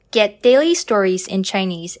Get daily stories in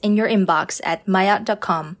Chinese in your inbox at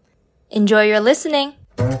maya.com. Enjoy your listening!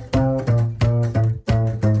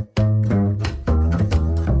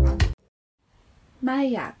 玛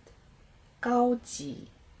雅高级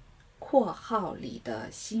括号里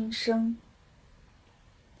的心声。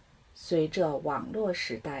随着网络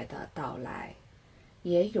时代的到来，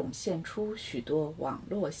也涌现出许多网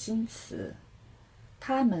络新词，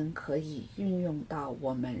它们可以运用到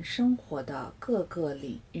我们生活的各个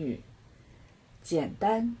领域。简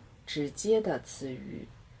单直接的词语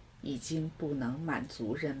已经不能满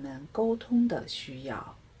足人们沟通的需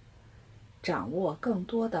要，掌握更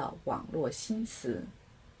多的网络新词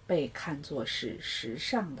被看作是时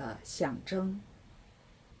尚的象征。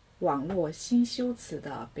网络新修辞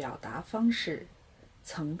的表达方式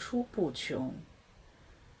层出不穷，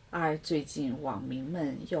而最近网民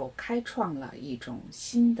们又开创了一种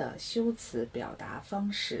新的修辞表达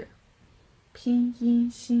方式——拼音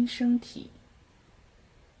新生体。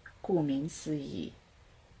顾名思义，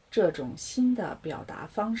这种新的表达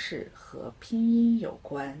方式和拼音有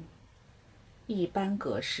关。一般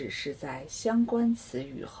格式是在相关词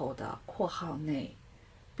语后的括号内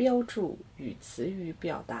标注与词语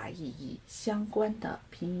表达意义相关的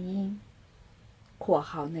拼音。括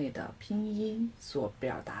号内的拼音所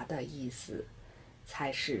表达的意思，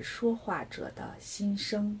才是说话者的心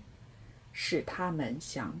声，是他们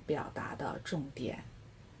想表达的重点，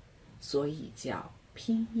所以叫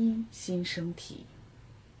拼音新生体。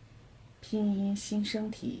拼音新生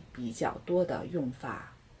体比较多的用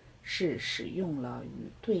法是使用了与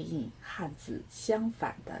对应汉字相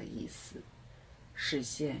反的意思，实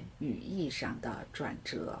现语义上的转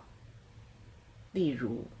折。例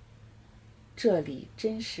如，这里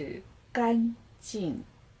真是干净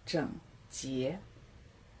整洁。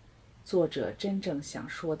作者真正想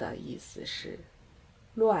说的意思是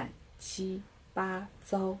乱七八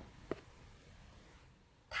糟。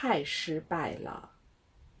太失败了，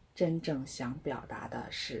真正想表达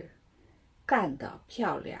的是干得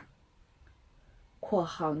漂亮。括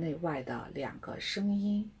号内外的两个声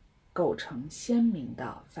音构成鲜明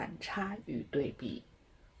的反差与对比，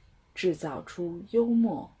制造出幽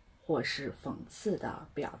默或是讽刺的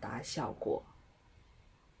表达效果。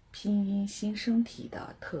拼音新生体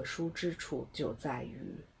的特殊之处就在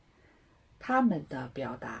于，它们的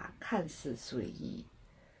表达看似随意，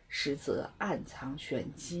实则暗藏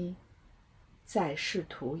玄机，在试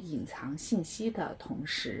图隐藏信息的同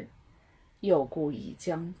时，又故意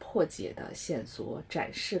将破解的线索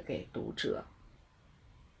展示给读者。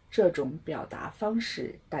这种表达方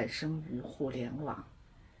式诞生于互联网，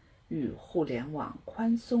与互联网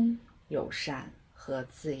宽松、友善和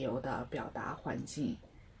自由的表达环境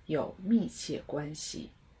有密切关系。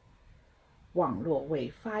网络为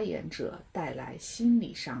发言者带来心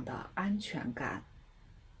理上的安全感，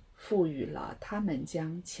赋予了他们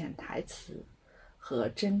将潜台词和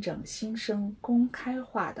真正心声公开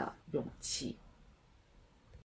化的勇气。